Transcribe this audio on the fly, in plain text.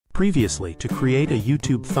Previously, to create a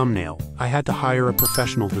YouTube thumbnail, I had to hire a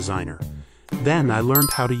professional designer. Then I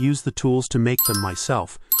learned how to use the tools to make them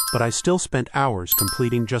myself, but I still spent hours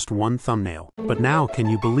completing just one thumbnail. But now, can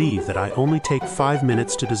you believe that I only take 5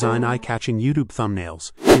 minutes to design eye-catching YouTube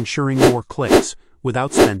thumbnails, ensuring more clicks,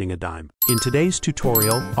 without spending a dime? In today's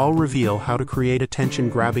tutorial, I'll reveal how to create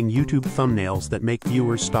attention-grabbing YouTube thumbnails that make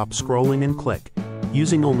viewers stop scrolling and click,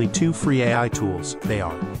 using only 2 free AI tools. They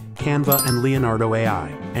are Canva and Leonardo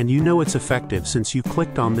AI. And you know it's effective since you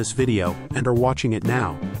clicked on this video and are watching it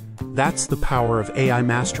now. That's the power of AI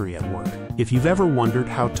mastery at work. If you've ever wondered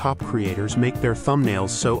how top creators make their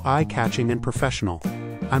thumbnails so eye-catching and professional,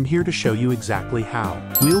 I'm here to show you exactly how.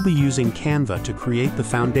 We'll be using Canva to create the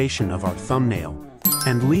foundation of our thumbnail,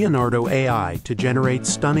 and Leonardo AI to generate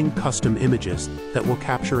stunning custom images that will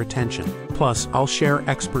capture attention. Plus, I'll share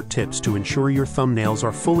expert tips to ensure your thumbnails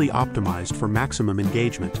are fully optimized for maximum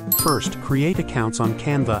engagement. First, create accounts on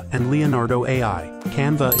Canva and Leonardo AI.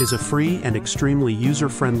 Canva is a free and extremely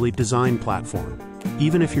user-friendly design platform,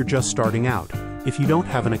 even if you're just starting out. If you don't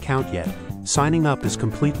have an account yet, signing up is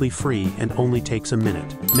completely free and only takes a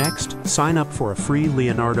minute. Next, sign up for a free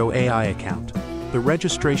Leonardo AI account. The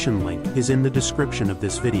registration link is in the description of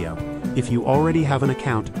this video. If you already have an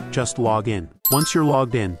account, just log in. Once you're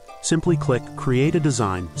logged in, simply click Create a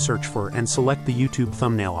Design, search for and select the YouTube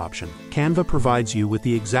thumbnail option. Canva provides you with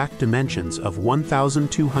the exact dimensions of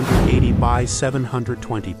 1280 by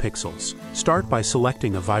 720 pixels. Start by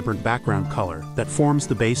selecting a vibrant background color that forms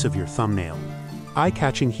the base of your thumbnail.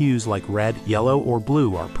 Eye-catching hues like red, yellow, or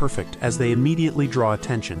blue are perfect as they immediately draw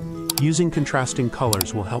attention. Using contrasting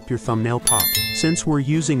colors will help your thumbnail pop. Since we're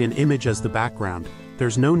using an image as the background,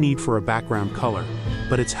 there's no need for a background color,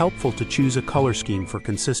 but it's helpful to choose a color scheme for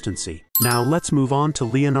consistency. Now let's move on to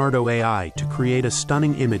Leonardo AI to create a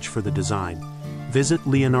stunning image for the design. Visit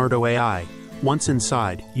Leonardo AI. Once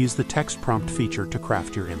inside, use the text prompt feature to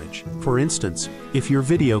craft your image. For instance, if your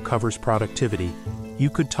video covers productivity, you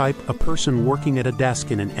could type "a person working at a desk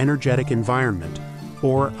in an energetic environment,"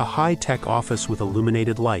 or "a high-tech office with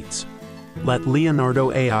illuminated lights." Let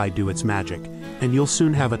Leonardo AI do its magic, and you'll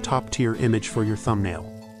soon have a top-tier image for your thumbnail.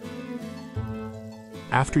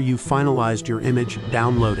 After you've finalized your image,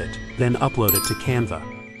 download it, then upload it to Canva.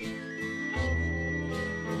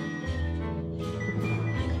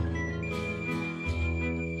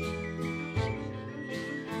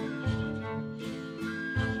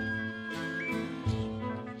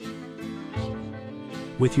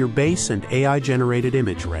 With your base and AI-generated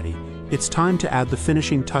image ready, it's time to add the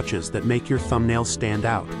finishing touches that make your thumbnail stand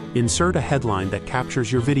out. Insert a headline that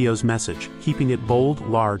captures your video's message, keeping it bold,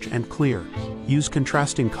 large, and clear. Use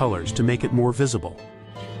contrasting colors to make it more visible.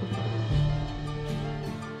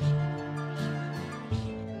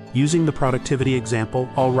 Using the productivity example,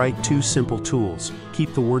 I'll write 2 simple tools.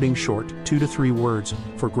 Keep the wording short, 2 to 3 words,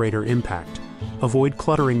 for greater impact. Avoid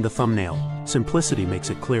cluttering the thumbnail. Simplicity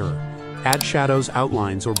makes it clearer. Add shadows,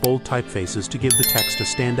 outlines, or bold typefaces to give the text a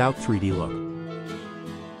standout 3D look.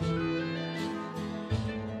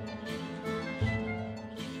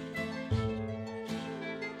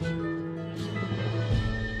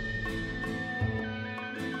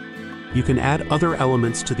 You can add other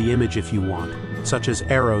elements to the image if you want, such as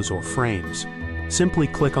arrows or frames. Simply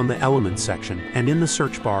click on the Elements section, and in the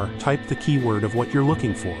search bar, type the keyword of what you're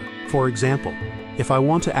looking for. For example, if I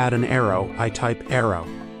want to add an arrow, I type arrow.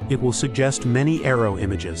 It will suggest many arrow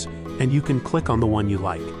images, and you can click on the one you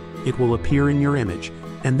like. It will appear in your image,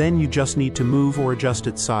 and then you just need to move or adjust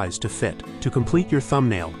its size to fit. To complete your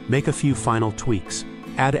thumbnail, make a few final tweaks.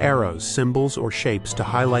 Add arrows, symbols, or shapes to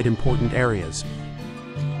highlight important areas.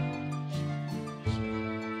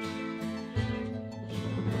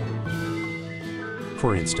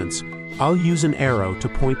 For instance, I'll use an arrow to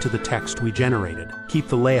point to the text we generated. Keep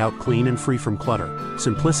the layout clean and free from clutter.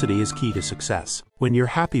 Simplicity is key to success. When you're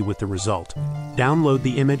happy with the result, download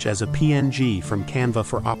the image as a PNG from Canva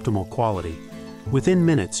for optimal quality. Within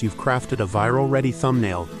minutes, you've crafted a viral-ready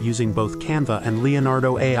thumbnail using both Canva and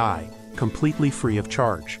Leonardo AI, completely free of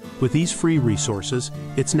charge. With these free resources,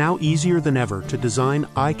 it's now easier than ever to design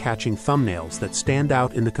eye-catching thumbnails that stand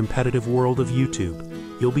out in the competitive world of YouTube.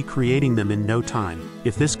 You'll be creating them in no time.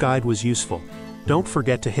 If this guide was useful, don't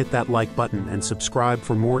forget to hit that like button and subscribe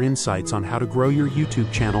for more insights on how to grow your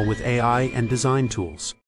YouTube channel with AI and design tools.